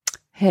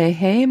Hey,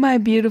 hey, my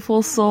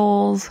beautiful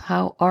souls.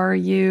 How are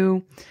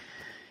you?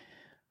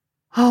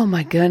 Oh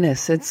my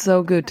goodness, it's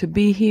so good to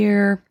be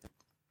here.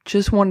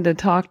 Just wanted to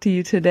talk to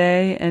you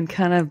today and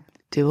kind of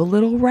do a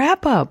little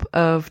wrap up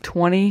of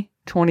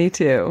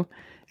 2022.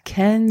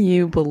 Can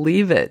you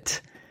believe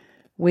it?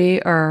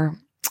 We are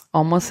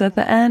almost at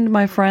the end,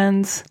 my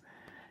friends,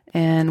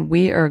 and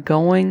we are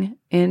going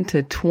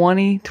into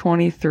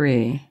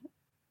 2023,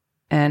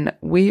 and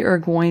we are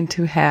going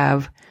to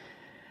have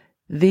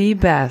the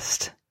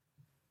best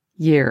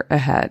year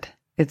ahead.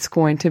 It's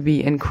going to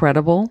be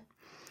incredible.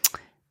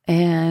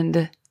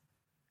 And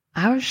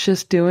I was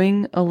just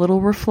doing a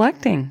little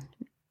reflecting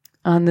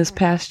on this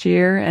past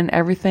year and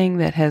everything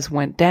that has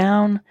went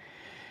down,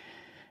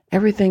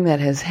 everything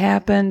that has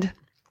happened,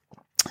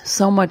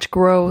 so much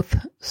growth,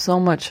 so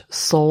much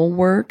soul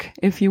work,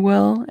 if you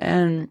will,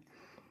 and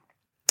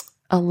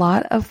a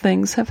lot of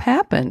things have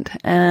happened.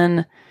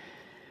 And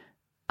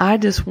I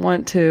just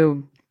want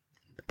to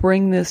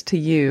bring this to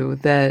you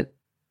that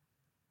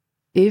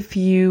if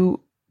you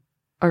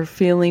are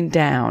feeling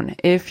down,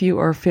 if you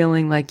are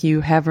feeling like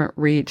you haven't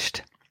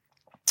reached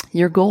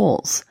your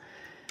goals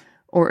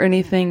or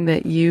anything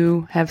that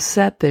you have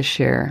set this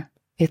year,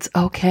 it's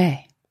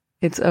okay.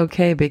 It's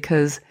okay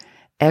because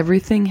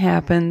everything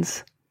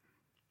happens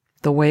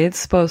the way it's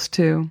supposed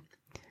to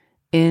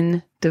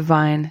in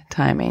divine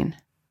timing.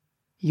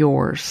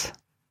 Yours.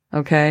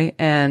 Okay?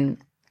 And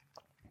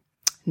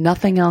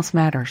nothing else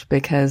matters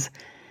because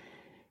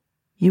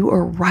you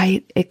are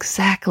right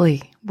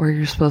exactly where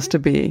you're supposed to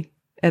be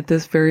at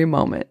this very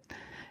moment.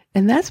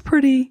 And that's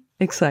pretty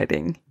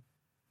exciting.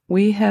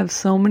 We have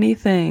so many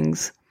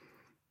things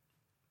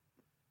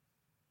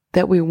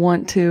that we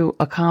want to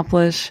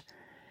accomplish,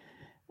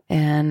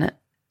 and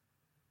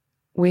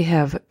we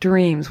have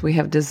dreams, we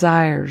have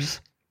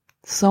desires.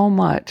 So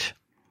much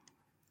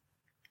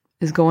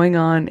is going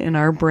on in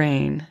our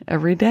brain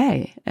every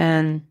day,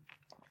 and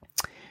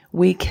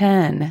we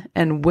can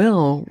and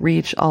will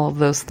reach all of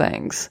those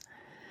things.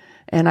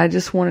 And I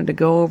just wanted to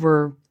go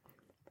over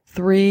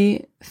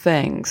 3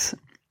 things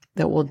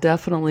that will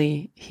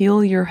definitely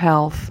heal your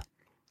health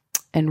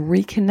and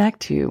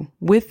reconnect you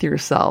with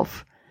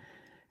yourself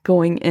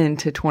going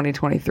into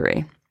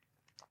 2023.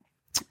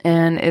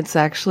 And it's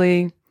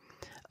actually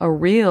a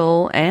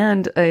reel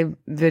and a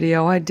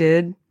video I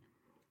did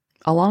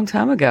a long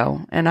time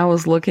ago. And I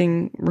was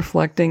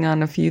reflecting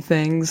on a few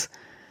things,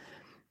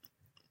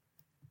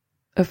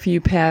 a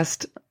few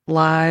past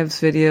lives,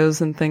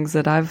 videos, and things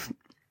that I've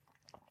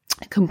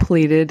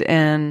completed,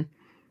 and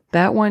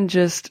that one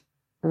just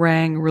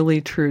rang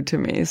really true to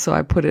me. So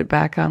I put it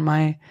back on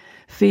my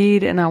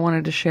feed and I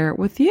wanted to share it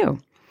with you.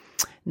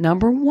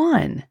 Number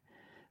 1,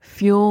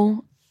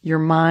 fuel your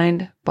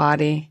mind,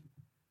 body,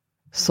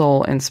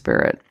 soul, and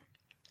spirit.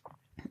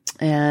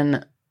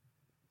 And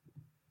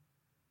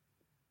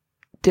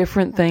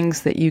different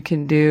things that you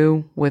can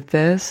do with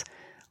this: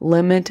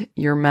 limit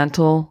your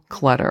mental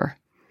clutter.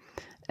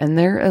 And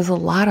there is a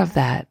lot of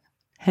that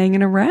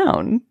hanging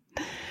around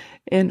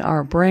in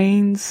our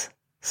brains,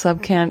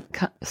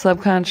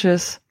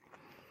 subconscious,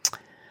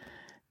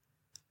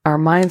 our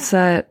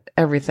mindset,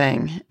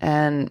 everything.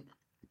 And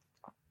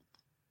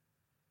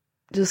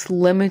just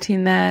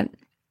limiting that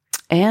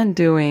and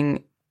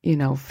doing,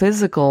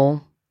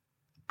 physical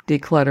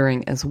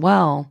decluttering as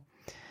well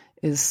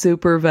is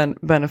super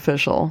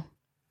beneficial.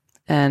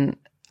 And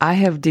I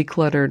have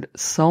decluttered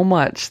so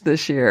much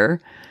this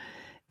year,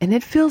 and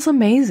it feels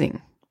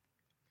amazing.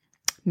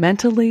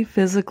 Mentally,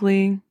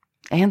 physically,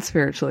 and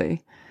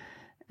spiritually.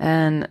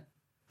 And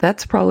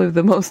that's probably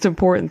the most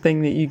important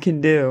thing that you can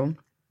do.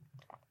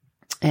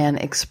 And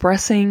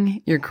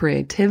expressing your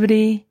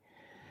creativity,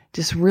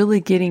 just really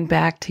getting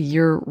back to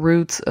your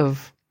roots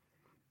of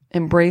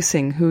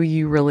embracing who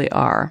you really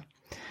are,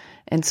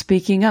 and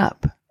speaking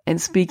up and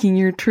speaking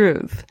your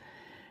truth.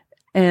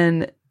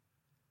 And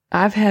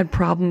I've had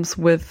problems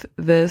with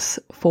this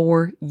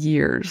for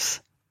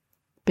years,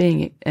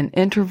 being an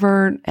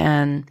introvert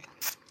and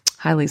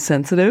highly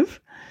sensitive,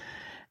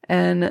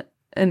 and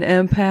an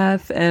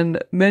empath,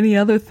 and many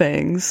other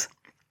things,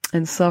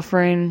 and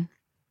suffering,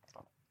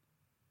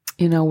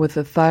 with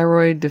a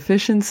thyroid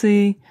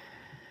deficiency,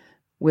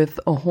 with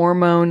a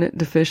hormone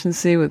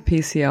deficiency, with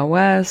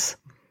PCOS,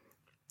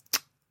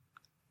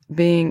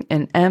 being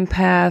an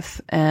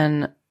empath,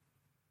 and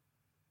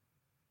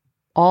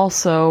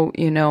also,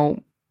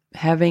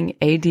 having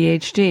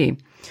ADHD.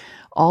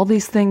 All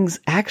these things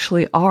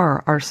actually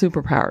are our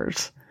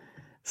superpowers.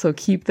 So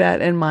keep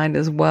that in mind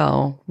as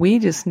well. We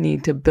just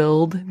need to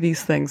build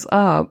these things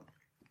up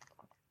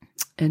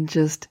and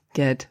just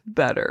get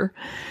better.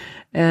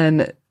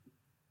 And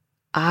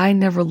I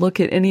never look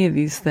at any of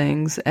these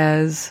things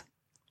as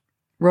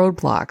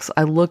roadblocks.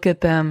 I look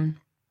at them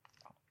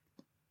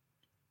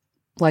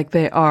like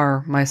they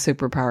are my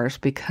superpowers,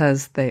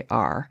 because they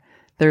are.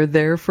 They're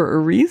there for a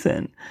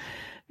reason.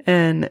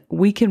 And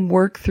we can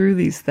work through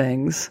these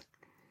things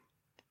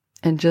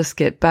and just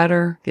get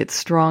better, get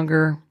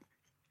stronger,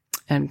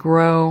 and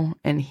grow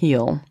and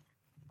heal.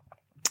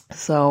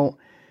 So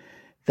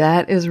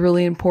that is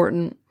really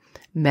important.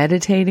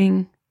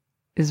 Meditating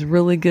is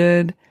really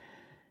good.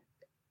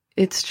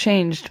 It's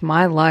changed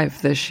my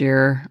life this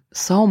year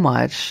so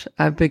much.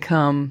 I've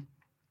become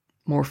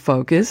more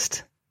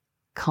focused,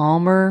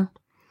 calmer,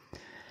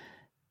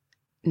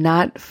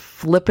 not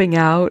flipping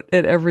out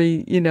at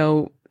every,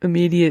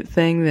 immediate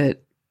thing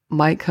that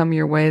might come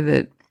your way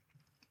that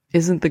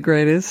isn't the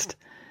greatest.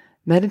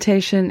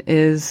 Meditation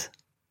is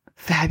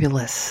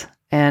fabulous.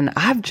 And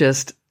I've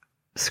just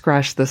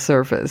scratched the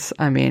surface.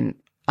 I mean,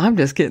 I'm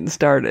just getting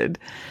started.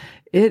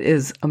 It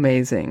is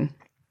amazing.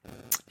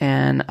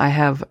 And I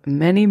have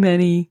many,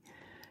 many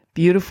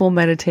beautiful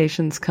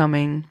meditations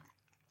coming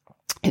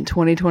in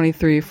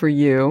 2023 for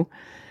you.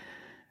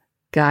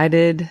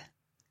 Guided,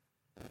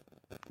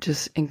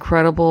 just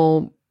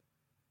incredible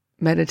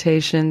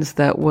meditations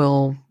that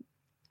will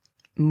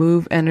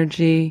move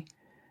energy,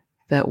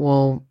 that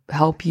will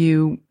help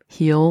you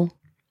heal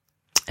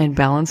and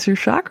balance your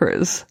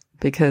chakras,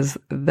 because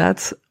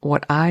that's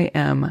what I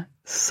am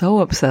so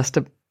obsessed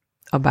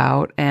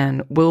about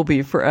and will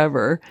be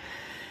forever.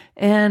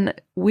 And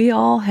we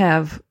all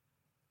have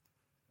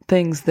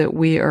things that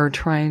we are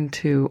trying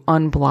to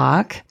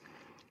unblock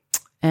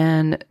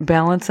and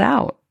balance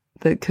out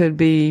that could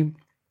be,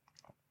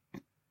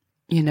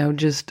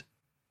 just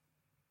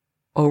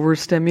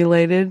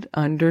overstimulated,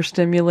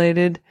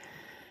 understimulated,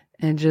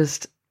 and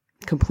just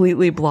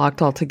completely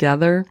blocked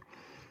altogether.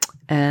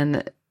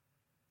 And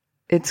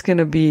it's going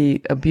to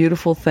be a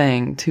beautiful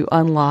thing to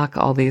unlock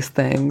all these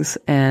things.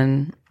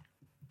 And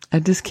I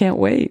just can't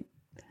wait.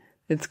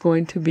 It's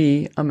going to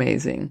be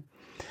amazing.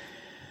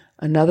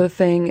 Another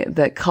thing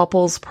that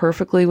couples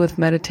perfectly with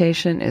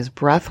meditation is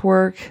breath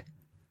work.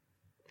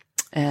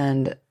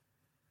 And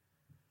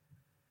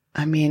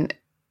I mean,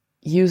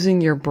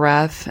 using your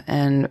breath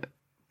and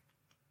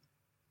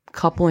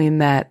coupling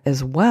that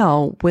as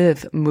well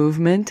with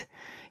movement,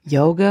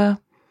 yoga,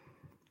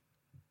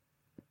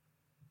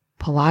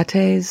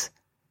 Pilates,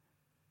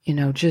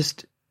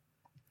 just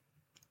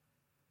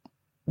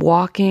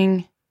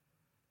walking,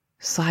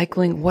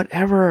 cycling,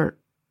 whatever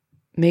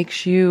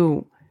makes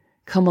you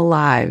come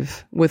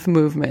alive with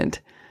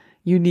movement.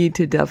 You need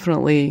to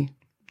definitely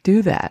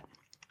do that.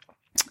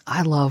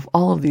 I love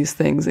all of these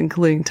things,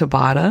 including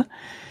Tabata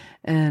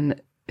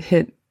and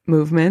HIIT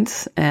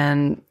movements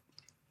and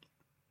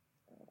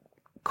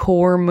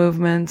core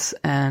movements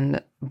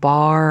and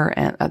bar.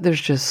 And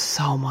there's just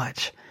so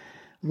much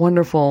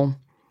wonderful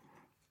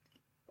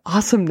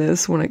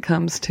awesomeness when it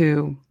comes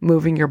to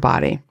moving your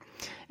body.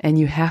 And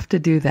you have to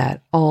do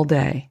that all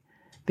day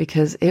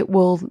because it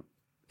will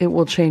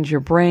change your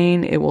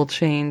brain. It will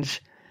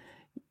change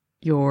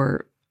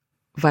your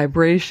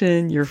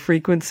vibration, your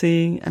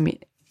frequency. I mean,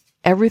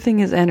 everything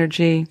is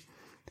energy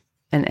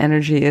and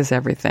energy is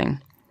everything.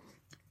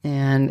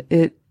 And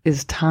it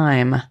is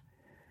time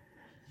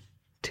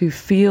to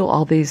feel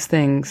all these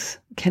things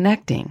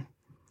connecting.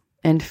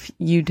 And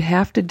you'd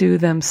have to do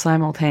them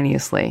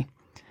simultaneously.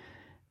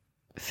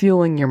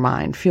 Fueling your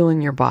mind,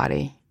 fueling your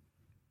body,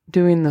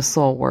 doing the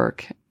soul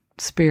work,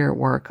 spirit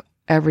work,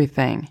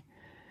 everything.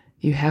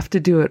 You have to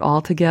do it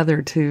all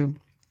together to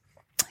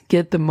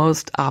get the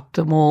most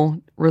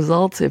optimal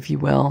results, if you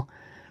will.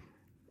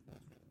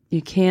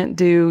 You can't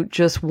do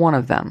just one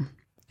of them.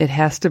 It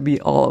has to be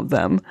all of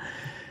them.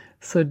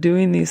 So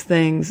doing these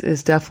things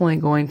is definitely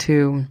going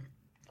to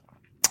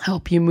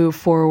help you move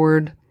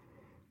forward.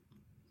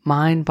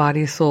 Mind,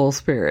 body, soul,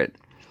 spirit.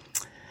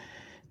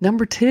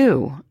 Number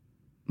 2,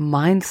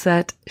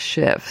 mindset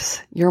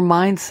shifts. Your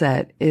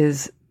mindset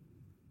is,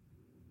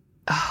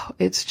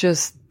 it's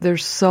just,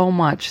 there's so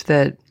much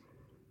that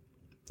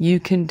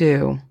you can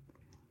do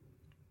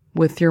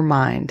with your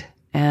mind.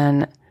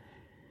 And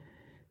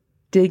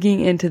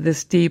digging into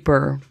this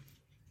deeper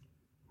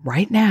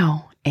right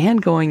now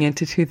and going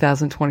into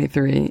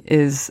 2023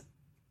 is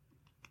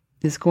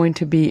going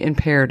to be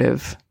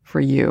imperative for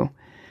you,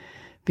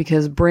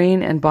 because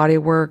brain and body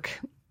work,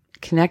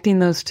 connecting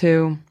those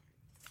two,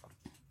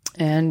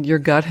 and your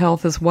gut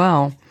health as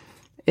well,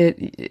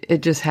 it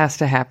just has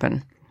to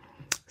happen.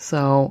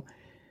 So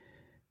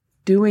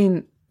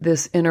doing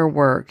this inner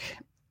work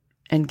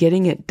and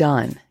getting it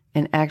done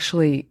and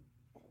actually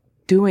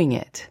doing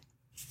it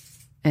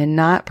and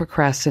not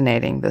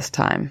procrastinating this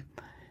time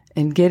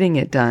and getting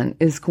it done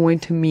is going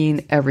to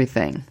mean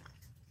everything.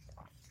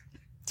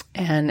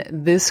 And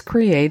this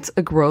creates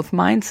a growth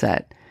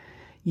mindset.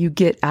 You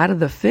get out of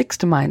the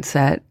fixed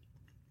mindset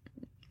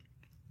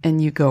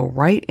and you go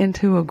right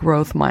into a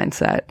growth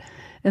mindset.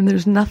 And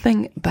there's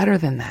nothing better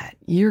than that.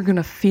 You're going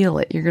to feel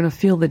it. You're going to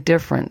feel the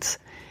difference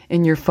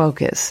in your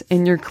focus,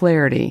 in your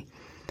clarity,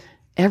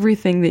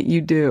 everything that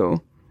you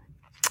do.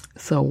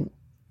 So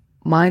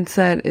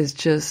mindset is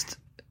just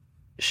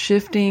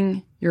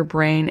shifting your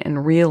brain and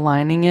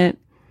realigning it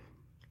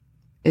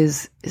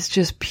is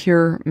just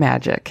pure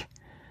magic.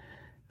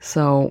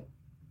 So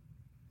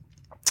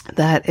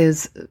that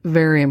is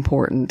very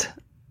important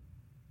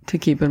to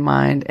keep in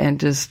mind. And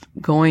just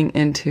going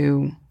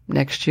into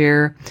next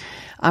year,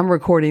 I'm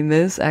recording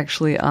this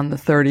actually on the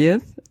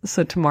 30th.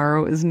 So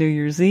tomorrow is New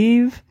Year's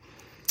Eve.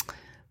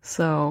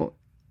 So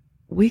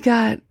we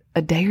got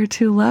a day or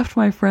two left,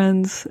 my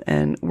friends,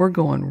 and we're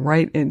going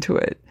right into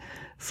it.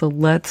 So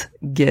let's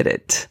get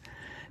it.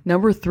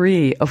 Number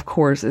 3, of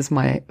course, is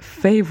my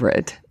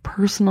favorite,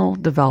 personal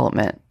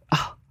development.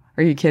 Oh,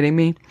 are you kidding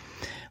me?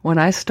 When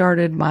I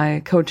started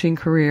my coaching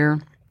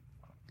career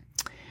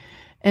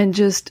and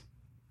just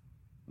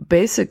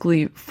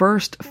basically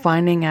first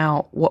finding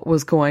out what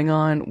was going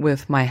on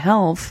with my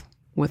health,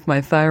 with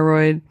my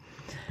thyroid,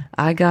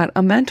 I got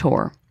a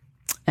mentor.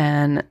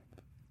 And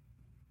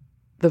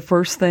the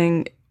first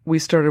thing we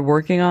started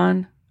working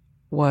on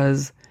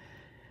was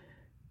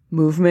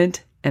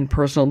movement and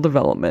personal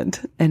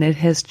development. And it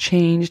has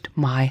changed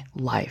my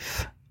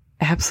life.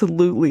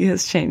 Absolutely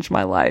has changed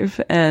my life.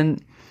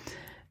 And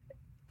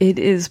it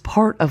is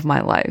part of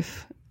my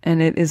life.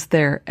 And it is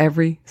there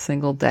every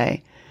single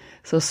day.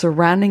 So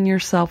surrounding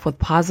yourself with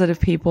positive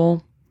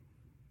people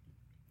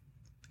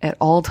at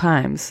all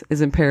times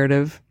is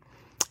imperative,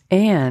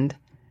 and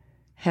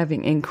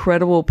having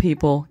incredible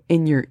people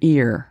in your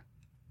ear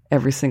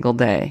every single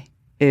day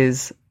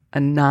is a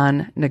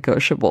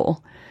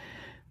non-negotiable.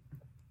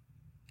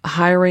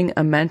 Hiring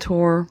a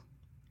mentor,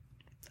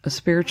 a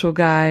spiritual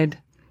guide,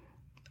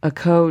 a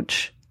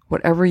coach,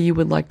 whatever you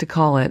would like to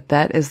call it,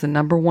 that is the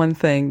number one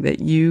thing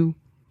that you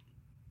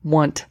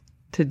want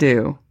to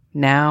do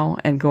now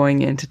and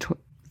going into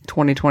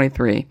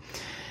 2023.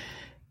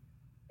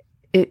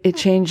 It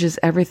changes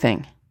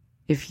everything.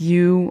 If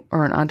you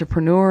are an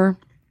entrepreneur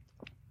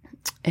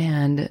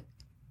and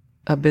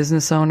a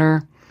business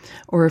owner,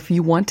 or if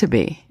you want to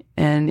be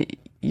and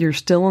you're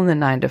still in the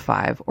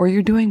 9-to-5, or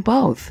you're doing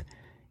both,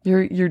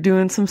 you're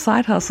doing some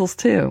side hustles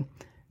too.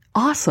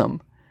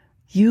 Awesome.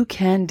 You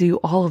can do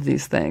all of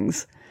these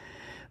things,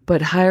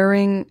 but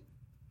hiring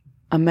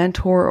a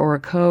mentor or a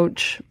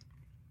coach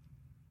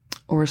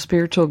or a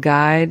spiritual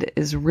guide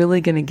is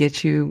really going to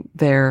get you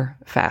there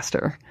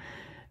faster.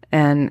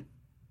 And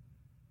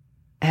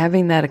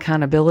having that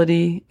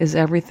accountability is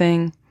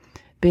everything.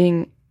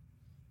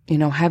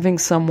 Having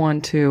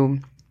someone to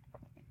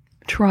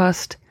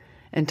trust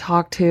and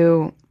talk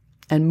to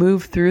and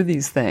move through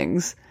these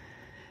things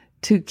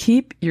to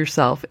keep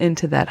yourself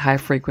into that high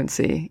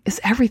frequency is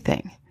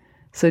everything.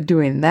 So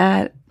doing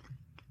that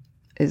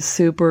is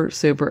super,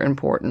 super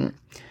important.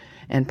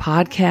 And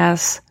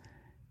podcasts,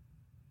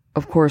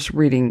 of course,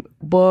 reading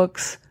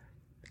books,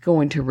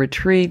 going to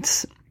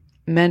retreats,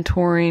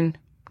 mentoring,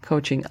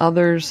 coaching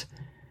others,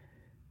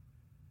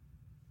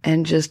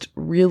 and just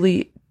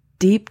really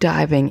deep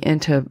diving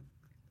into,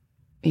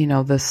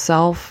 the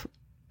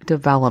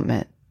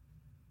self-development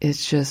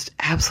is just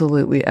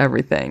absolutely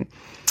everything.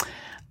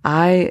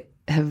 I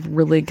have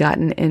really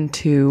gotten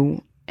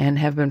into and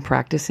have been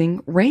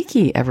practicing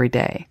Reiki every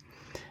day.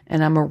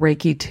 And I'm a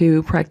Reiki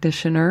 2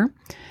 practitioner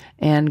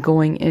and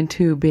going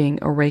into being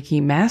a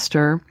Reiki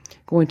master,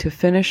 going to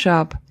finish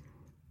up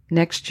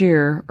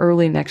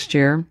early next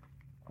year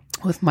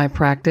with my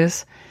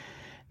practice.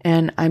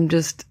 And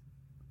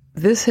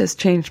this has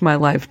changed my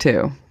life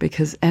too,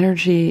 because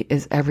energy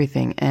is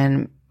everything,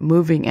 and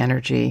moving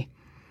energy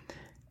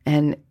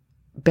and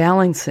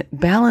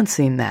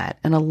balancing that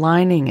and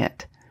aligning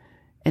it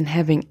and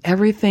having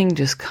everything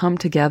just come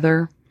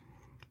together.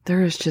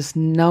 There is just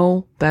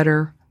no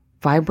better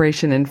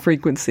vibration and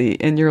frequency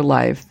in your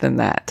life than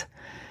that.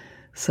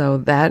 So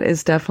that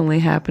is definitely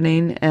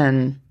happening.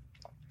 And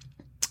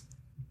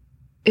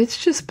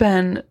it's just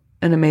been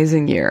an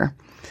amazing year.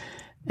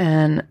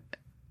 And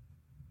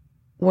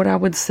what I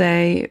would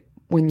say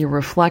when you're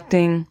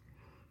reflecting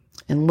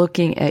and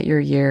looking at your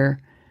year,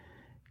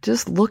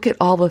 just look at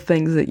all the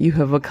things that you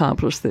have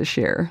accomplished this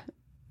year.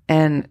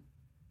 And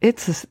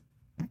it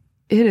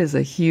is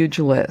a huge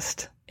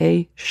list,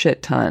 a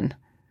shit ton.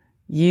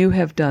 You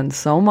have done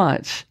so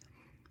much,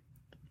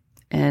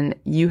 and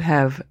you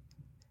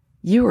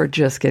are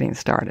just getting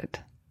started.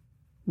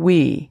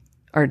 We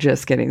are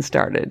just getting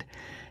started.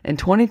 And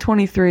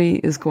 2023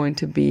 is going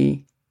to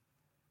be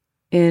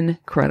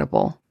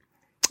incredible.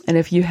 And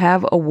if you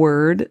have a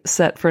word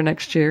set for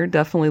next year,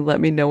 definitely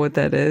let me know what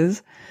that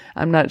is.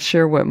 I'm not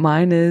sure what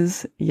mine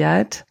is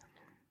yet,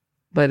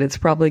 but it's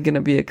probably going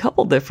to be a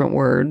couple different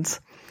words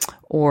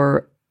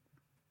or,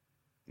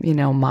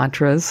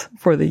 mantras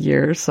for the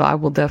year. So I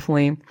will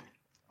definitely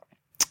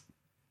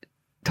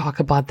talk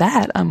about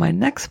that on my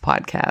next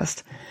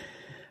podcast.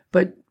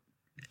 But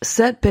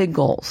set big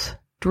goals,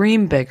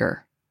 dream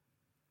bigger,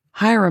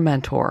 hire a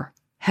mentor,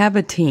 have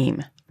a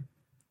team,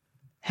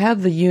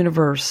 have the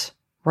universe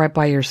right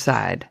by your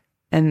side.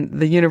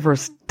 And the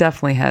universe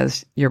definitely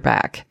has your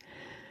back.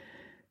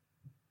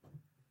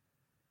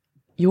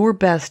 Your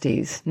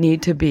besties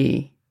need to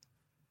be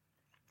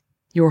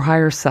your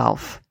higher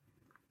self,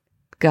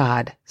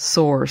 God,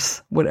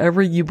 source,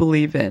 whatever you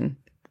believe in.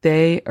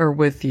 They are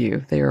with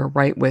you. They are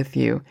right with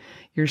you.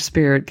 Your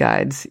spirit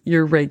guides,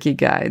 your Reiki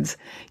guides,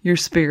 your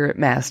spirit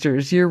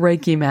masters, your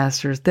Reiki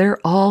masters. They're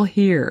all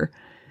here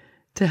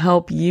to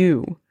help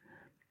you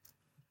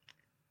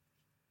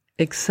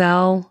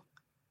excel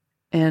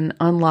and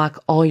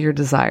unlock all your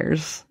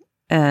desires.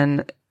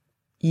 And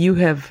you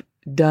have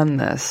done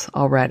this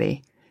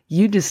already.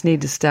 You just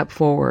need to step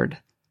forward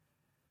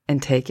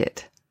and take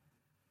it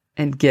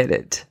and get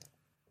it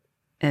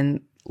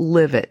and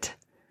live it.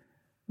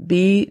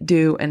 Be,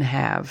 do, and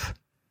have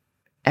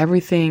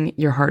everything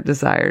your heart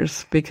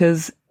desires,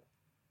 because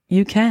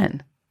you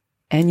can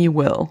and you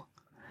will.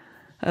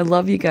 I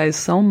love you guys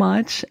so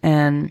much,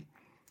 and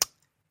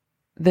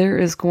there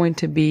is going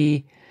to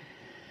be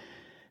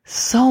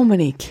so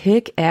many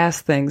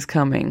kick-ass things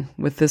coming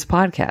with this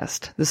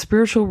podcast. The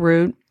Spiritual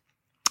Root,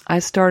 I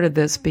started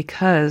this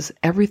because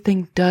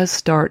everything does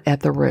start at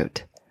the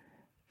root.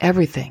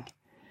 Everything.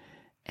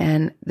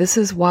 And this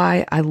is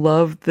why I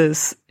love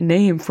this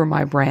name for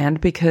my brand,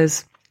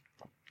 because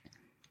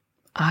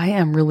I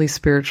am really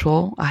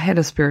spiritual. I had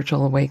a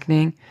spiritual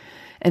awakening,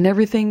 and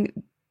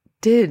everything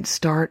did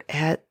start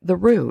at the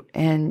root.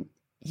 And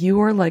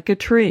you are like a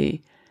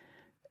tree,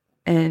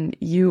 and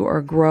you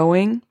are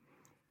growing,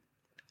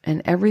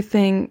 and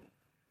everything,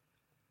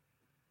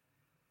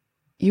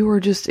 you are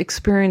just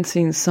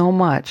experiencing so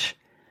much.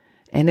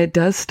 And it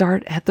does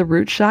start at the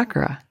root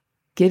chakra,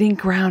 getting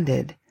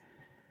grounded,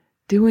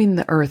 doing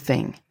the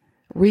earthing,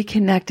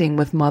 reconnecting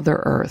with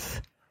Mother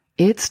Earth.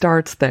 It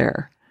starts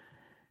there.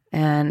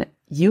 And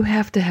you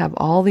have to have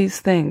all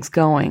these things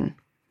going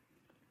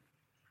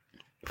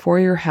for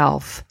your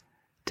health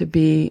to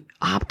be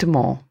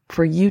optimal,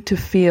 for you to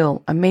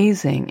feel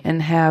amazing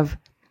and have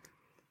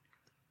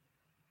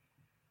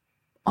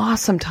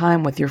awesome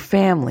time with your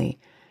family,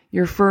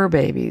 your fur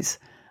babies.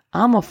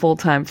 I'm a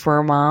full-time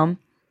fur mom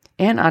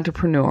and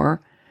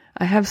entrepreneur.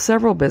 I have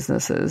several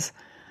businesses.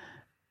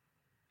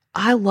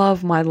 I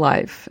love my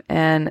life,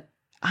 and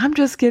I'm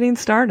just getting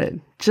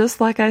started, just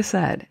like I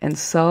said, and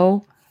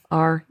so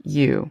are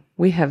you.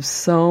 We have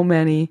so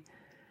many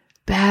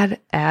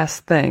badass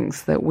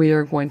things that we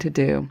are going to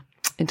do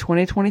in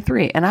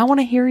 2023, and I want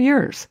to hear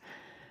yours.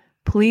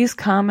 Please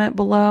comment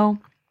below,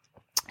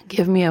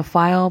 give me a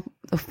follow,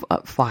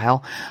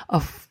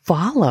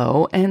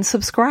 and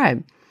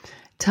subscribe.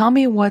 Tell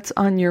me what's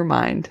on your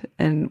mind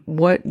and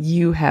what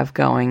you have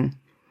going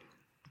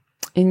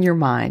in your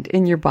mind,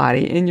 in your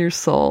body, in your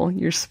soul,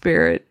 your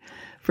spirit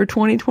for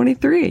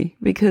 2023,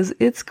 because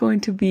it's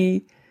going to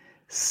be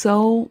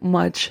so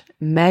much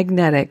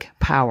magnetic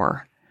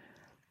power.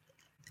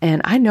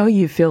 And I know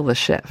you feel the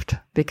shift,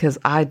 because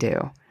I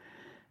do.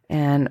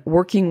 And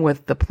working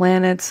with the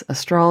planets,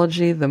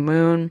 astrology, the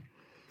moon.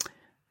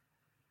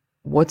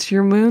 What's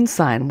your moon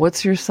sign?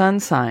 What's your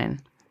sun sign?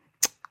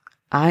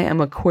 I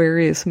am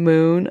Aquarius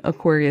moon,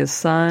 Aquarius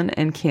sun,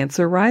 and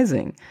Cancer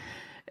rising.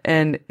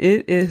 And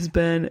it has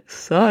been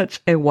such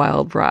a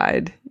wild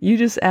ride. You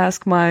just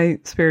ask my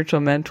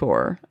spiritual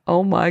mentor.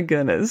 Oh my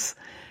goodness.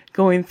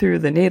 Going through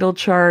the natal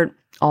chart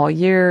all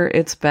year,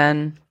 it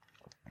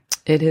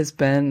has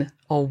been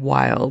a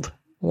wild,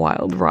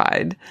 wild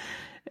ride.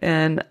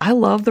 And I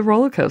love the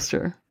roller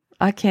coaster.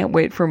 I can't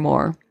wait for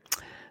more.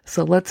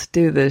 So let's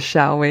do this,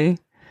 shall we?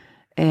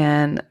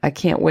 And I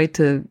can't wait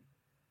to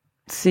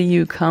see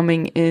you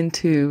coming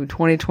into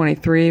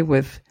 2023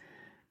 with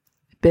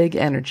big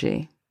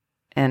energy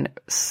and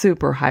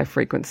super high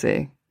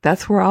frequency.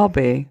 That's where I'll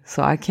be.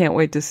 So I can't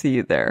wait to see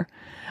you there.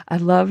 I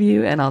love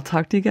you, and I'll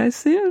talk to you guys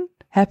soon.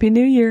 Happy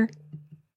New Year.